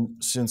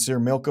sincere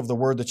milk of the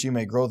word that you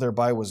may grow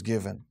thereby, was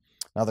given.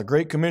 Now the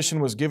Great Commission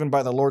was given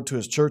by the Lord to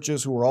His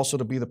churches, who were also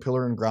to be the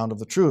pillar and ground of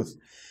the truth.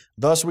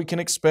 Thus we can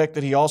expect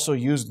that He also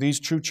used these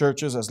true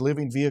churches as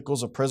living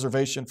vehicles of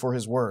preservation for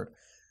His word.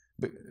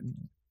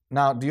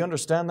 Now, do you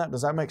understand that?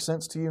 Does that make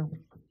sense to you?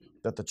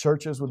 That the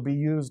churches would be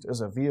used as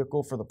a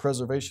vehicle for the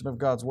preservation of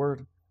God's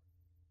word?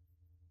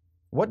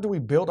 What do we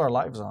build our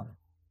lives on?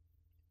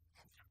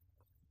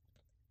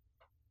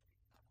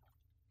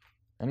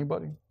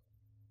 Anybody?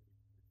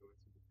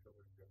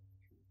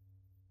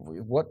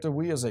 What do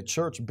we as a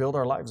church build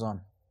our lives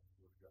on?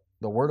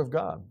 The Word of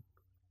God.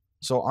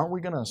 So aren't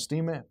we going to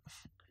esteem it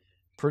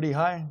pretty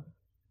high?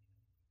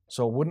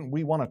 So wouldn't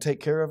we want to take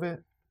care of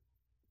it?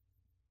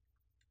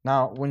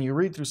 Now, when you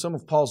read through some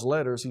of Paul's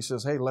letters, he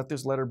says, hey, let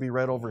this letter be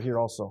read over here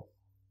also.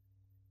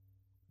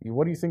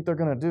 What do you think they're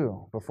going to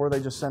do before they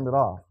just send it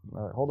off?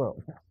 Hold up.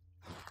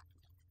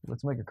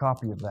 Let's make a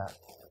copy of that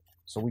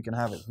so we can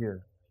have it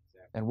here.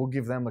 And we'll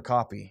give them the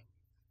copy.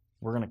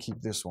 We're going to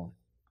keep this one.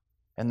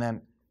 And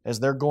then as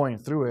they're going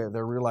through it,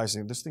 they're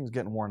realizing this thing's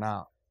getting worn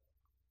out.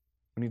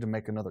 We need to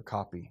make another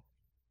copy.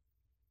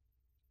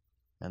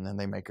 And then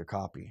they make a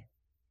copy.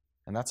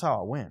 And that's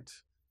how it went.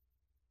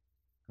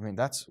 I mean,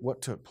 that's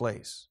what took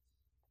place.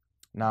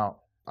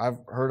 Now, I've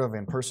heard of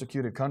in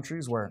persecuted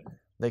countries where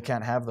they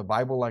can't have the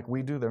Bible like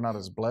we do. They're not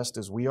as blessed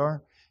as we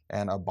are.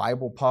 And a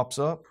Bible pops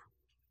up.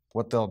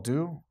 What they'll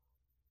do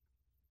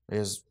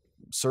is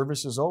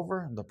service is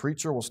over. The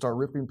preacher will start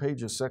ripping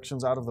pages,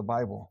 sections out of the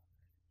Bible,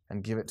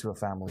 and give it to a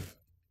family.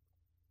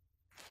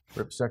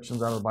 Rip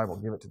sections out of the Bible,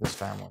 give it to this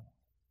family.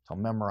 I'll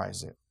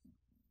memorize it.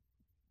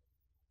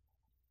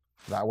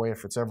 That way,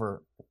 if it's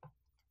ever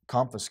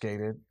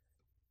confiscated,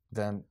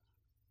 then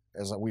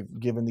as we've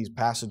given these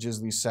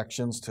passages, these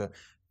sections to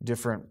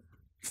different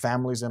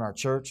families in our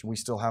church, we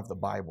still have the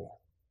Bible.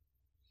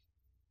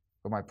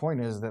 But my point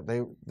is that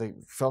they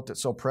felt it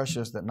so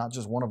precious that not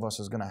just one of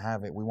us is going to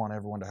have it. We want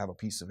everyone to have a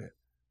piece of it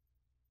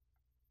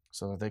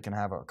so that they can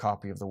have a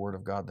copy of the Word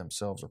of God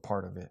themselves or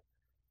part of it.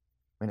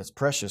 I mean, it's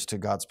precious to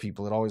God's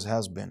people. It always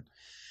has been.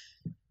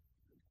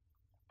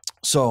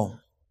 So,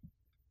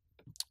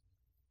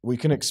 we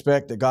can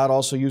expect that God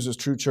also uses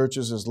true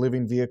churches as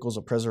living vehicles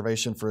of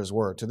preservation for His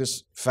Word. To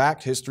this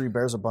fact, history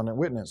bears abundant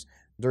witness.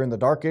 During the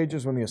Dark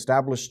Ages, when the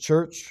established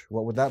church,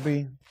 what would that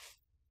be?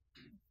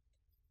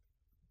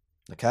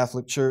 The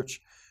Catholic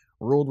Church,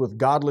 ruled with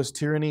godless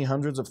tyranny,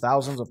 hundreds of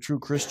thousands of true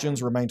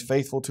Christians remained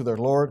faithful to their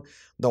Lord,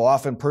 though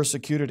often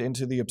persecuted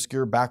into the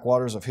obscure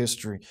backwaters of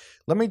history.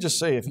 Let me just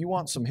say, if you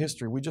want some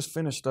history, we just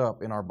finished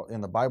up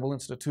in the Bible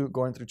Institute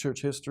going through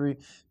church history,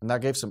 and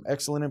that gave some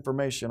excellent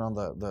information on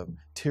the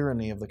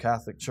tyranny of the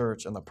Catholic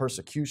Church and the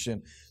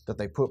persecution that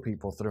they put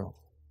people through.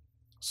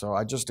 So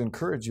I just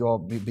encourage you all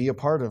be a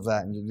part of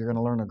that, and you're going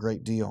to learn a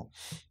great deal.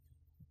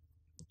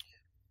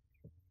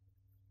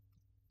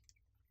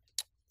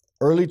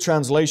 Early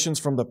translations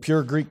from the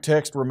pure Greek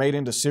text were made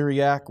into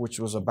Syriac,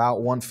 which was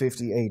about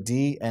 150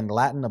 AD, and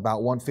Latin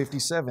about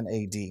 157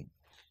 AD.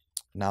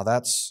 Now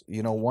that's,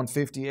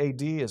 150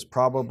 AD is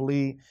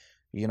probably,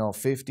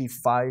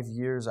 55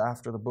 years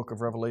after the book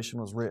of Revelation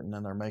was written,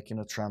 and they're making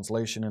a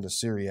translation into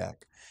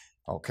Syriac.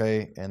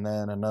 Okay, and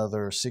then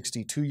another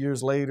 62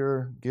 years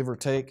later, give or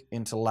take,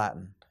 into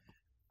Latin.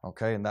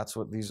 Okay, and that's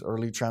what these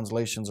early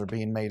translations are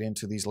being made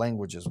into these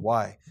languages.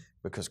 Why?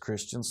 Because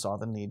Christians saw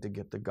the need to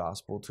get the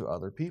gospel to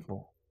other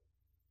people.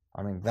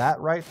 I mean, that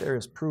right there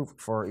is proof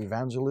for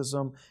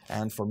evangelism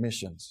and for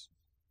missions.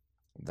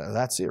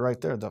 That's it right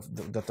there,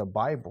 that the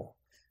Bible.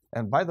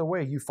 And by the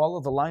way, you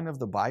follow the line of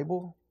the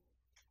Bible.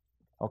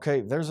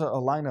 Okay, there's a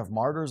line of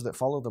martyrs that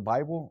follow the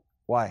Bible.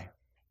 Why?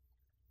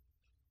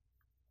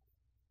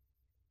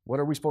 What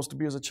are we supposed to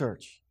be as a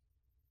church?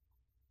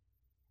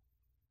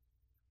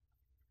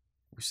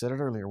 We said it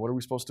earlier. What are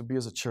we supposed to be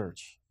as a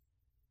church?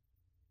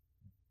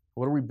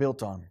 What are we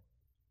built on?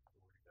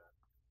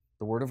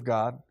 The Word of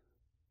God.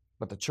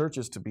 But the church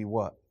is to be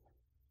what?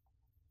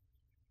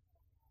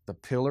 The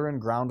pillar and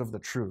ground of the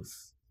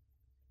truth.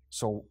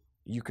 So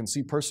you can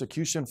see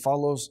persecution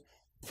follows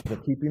the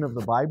keeping of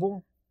the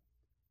Bible,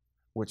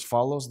 which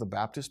follows the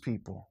Baptist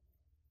people.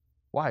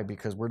 Why?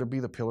 Because we're to be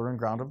the pillar and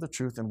ground of the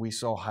truth, and we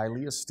so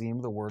highly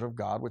esteem the Word of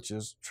God, which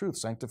is truth.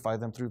 Sanctify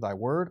them through thy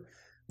word.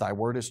 Thy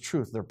word is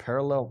truth. They're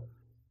parallel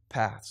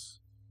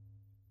paths.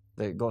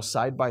 They go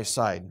side by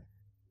side.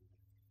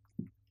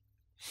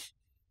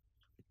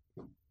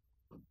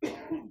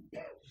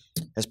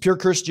 As pure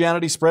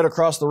Christianity spread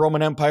across the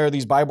Roman Empire,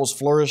 these Bibles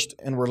flourished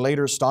and were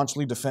later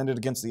staunchly defended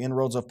against the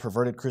inroads of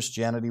perverted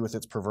Christianity with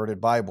its perverted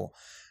Bible,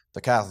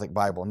 the Catholic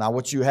Bible. Now,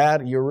 what you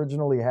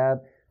originally had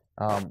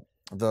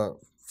the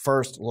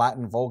first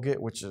Latin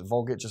Vulgate, which is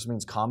Vulgate just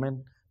means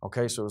common.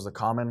 Okay, so it was the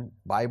common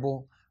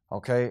Bible.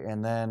 Okay,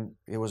 and then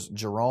it was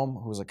Jerome,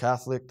 who was a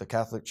Catholic. The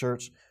Catholic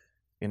Church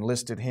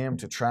enlisted him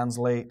to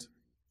translate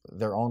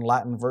their own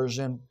Latin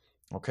version.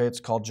 Okay, it's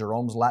called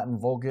Jerome's Latin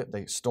Vulgate.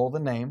 They stole the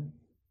name.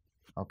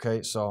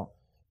 Okay, so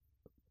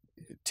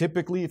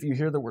typically if you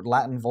hear the word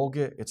Latin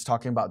Vulgate, it's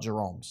talking about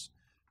Jerome's.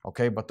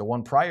 Okay, but the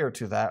one prior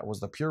to that was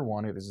the pure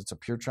one. It's a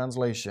pure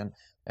translation,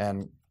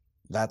 and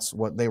that's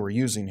what they were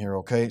using here.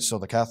 Okay, so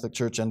the Catholic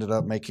Church ended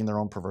up making their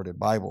own perverted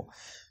Bible.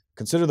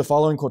 Consider the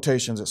following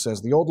quotations. It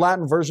says, "The old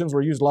Latin versions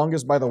were used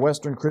longest by the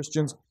Western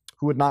Christians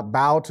who would not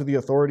bow to the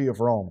authority of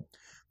Rome.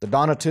 The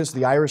Donatists,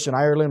 the Irish in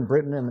Ireland,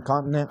 Britain and the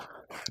continent,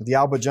 the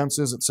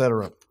Albigenses,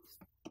 etc."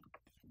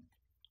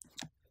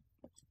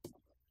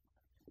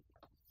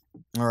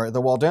 All right,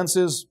 the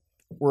Waldenses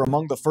were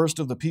among the first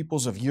of the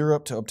peoples of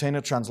Europe to obtain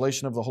a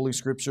translation of the Holy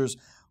Scriptures.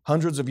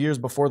 Hundreds of years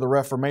before the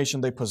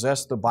Reformation, they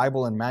possessed the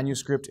Bible in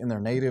manuscript in their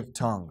native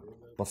tongue.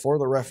 Before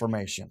the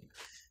Reformation.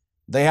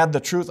 They had the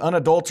truth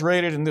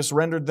unadulterated, and this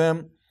rendered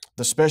them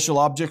the special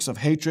objects of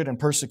hatred and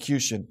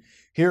persecution.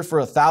 Here for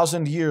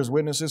 1,000 years,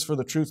 witnesses for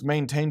the truth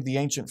maintained the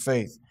ancient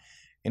faith.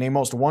 In a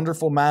most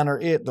wonderful manner,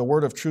 the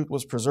word of truth,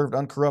 was preserved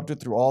uncorrupted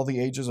through all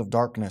the ages of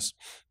darkness.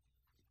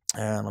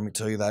 And let me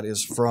tell you, that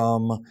is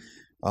from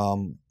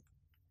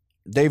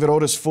David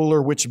Otis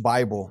Fuller, Which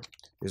Bible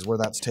is where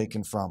that's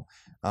taken from.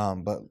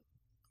 But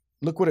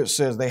look what it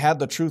says. They had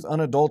the truth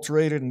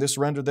unadulterated, and this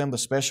rendered them the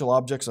special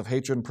objects of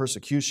hatred and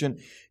persecution.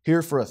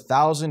 Here for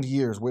 1,000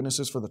 years,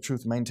 witnesses for the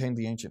truth maintained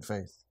the ancient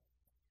faith.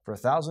 For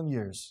 1,000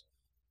 years.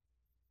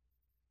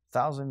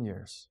 1,000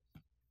 years.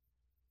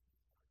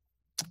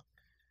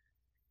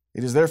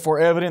 It is therefore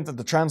evident that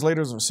the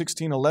translators of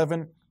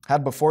 1611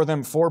 had before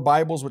them 4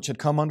 Bibles which had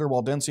come under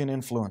Waldensian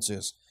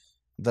influences.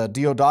 The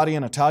Diodati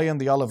in Italian,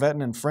 the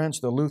Olivetan in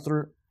French, the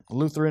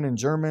Lutheran in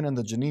German, and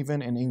the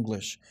Genevan in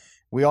English.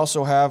 We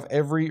also have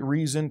every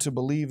reason to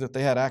believe that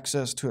they had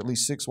access to at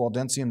least 6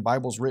 Waldensian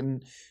Bibles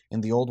written in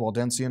the Old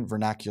Waldensian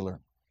vernacular.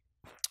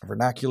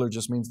 Vernacular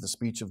just means the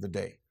speech of the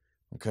day.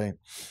 Okay.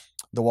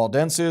 The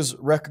Waldenses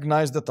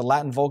recognized that the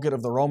Latin Vulgate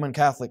of the Roman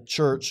Catholic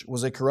Church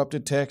was a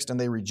corrupted text, and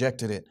they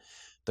rejected it.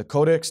 The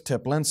Codex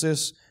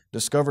Teplensis,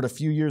 discovered a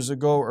few years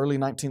ago, early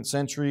 19th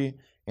century,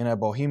 in a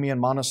Bohemian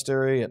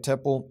monastery at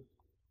Teple,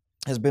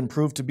 has been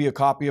proved to be a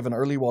copy of an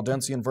early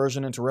Waldensian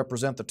version and to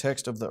represent the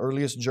text of the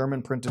earliest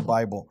German printed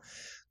Bible.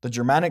 The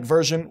Germanic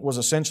version was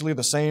essentially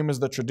the same as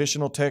the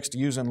traditional text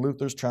used in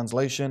Luther's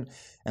translation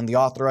and the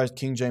authorized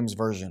King James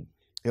Version.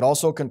 It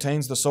also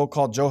contains the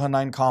so-called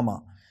Johannine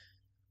comma.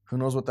 Who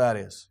knows what that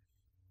is?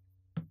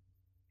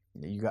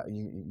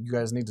 You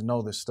guys need to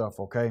know this stuff,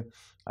 okay?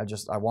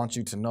 I want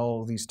you to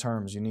know these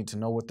terms. You need to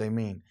know what they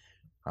mean.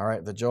 All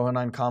right, the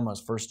Johannine comma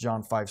is 1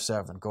 John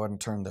 5:7. Go ahead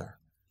and turn there.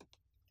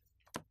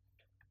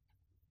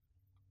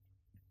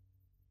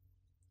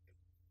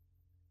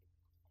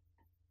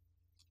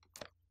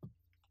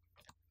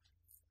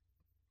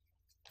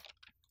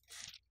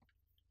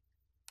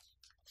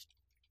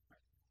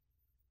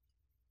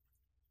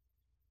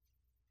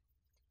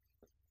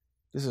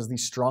 This is the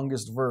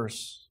strongest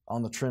verse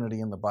on the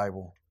Trinity in the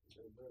Bible.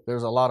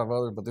 There's a lot of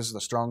others, but this is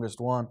the strongest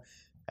one.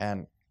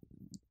 And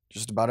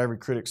just about every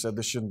critic said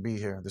this shouldn't be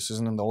here. This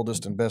isn't in the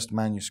oldest and best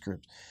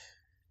manuscript.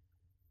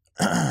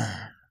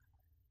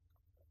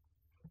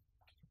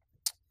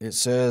 it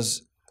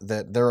says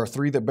that there are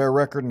three that bear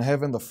record in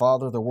heaven, the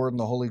Father, the Word, and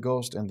the Holy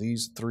Ghost, and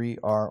these three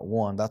are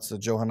one. That's the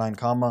Johannine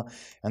comma,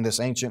 and this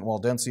ancient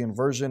Waldensian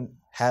version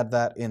had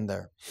that in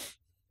there.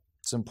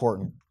 It's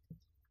important.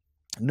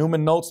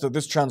 Newman notes that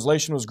this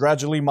translation was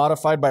gradually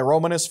modified by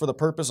Romanists for the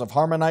purpose of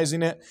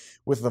harmonizing it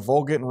with the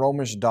Vulgate and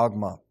Romish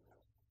dogma.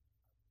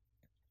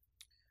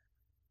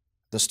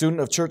 The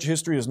student of church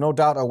history is no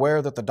doubt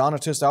aware that the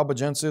Donatists,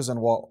 Albigenses, and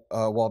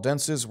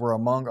Waldenses were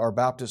among our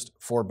Baptist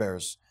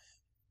forebears.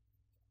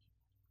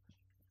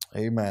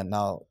 Amen.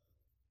 Now,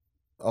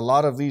 a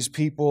lot of these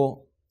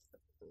people,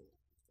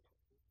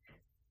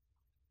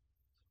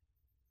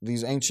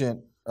 these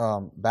ancient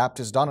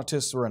Baptist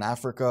Donatists were in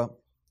Africa.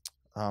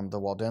 The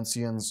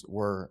Waldensians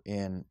were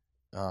in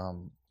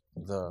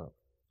the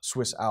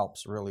Swiss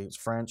Alps, really. It's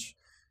French.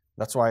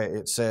 That's why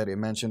it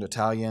mentioned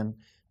Italian,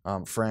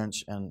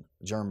 French, and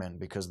German,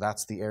 because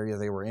that's the area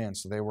they were in.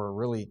 So they were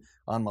really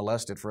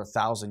unmolested for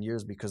 1,000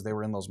 years because they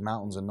were in those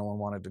mountains and no one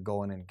wanted to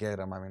go in and get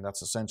them. I mean,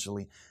 that's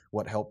essentially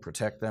what helped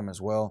protect them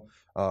as well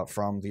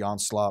from the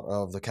onslaught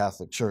of the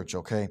Catholic Church,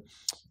 okay?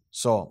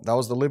 So that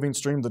was the living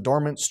stream, the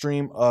dormant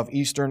stream of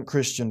Eastern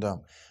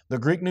Christendom. The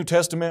Greek New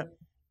Testament.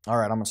 All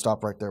right, I'm going to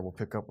stop right there. We'll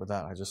pick up with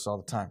that. I just saw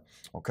the time.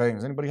 Okay,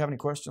 does anybody have any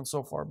questions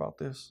so far about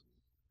this?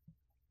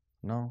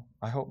 No?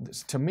 I hope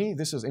this. To me,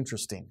 this is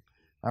interesting.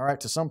 All right,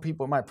 to some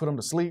people, it might put them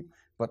to sleep,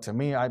 but to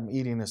me, I'm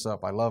eating this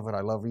up. I love it.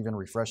 I love even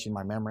refreshing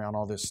my memory on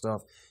all this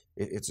stuff.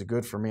 It's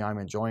good for me. I'm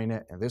enjoying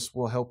it, and this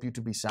will help you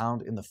to be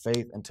sound in the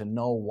faith and to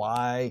know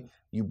why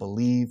you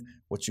believe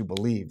what you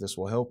believe. This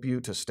will help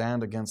you to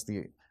stand against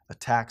the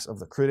attacks of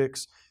the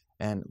critics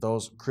and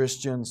those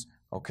Christians,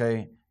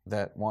 okay,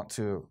 that want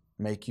to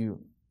make you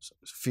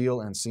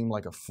feel and seem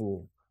like a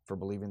fool for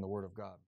believing the Word of God.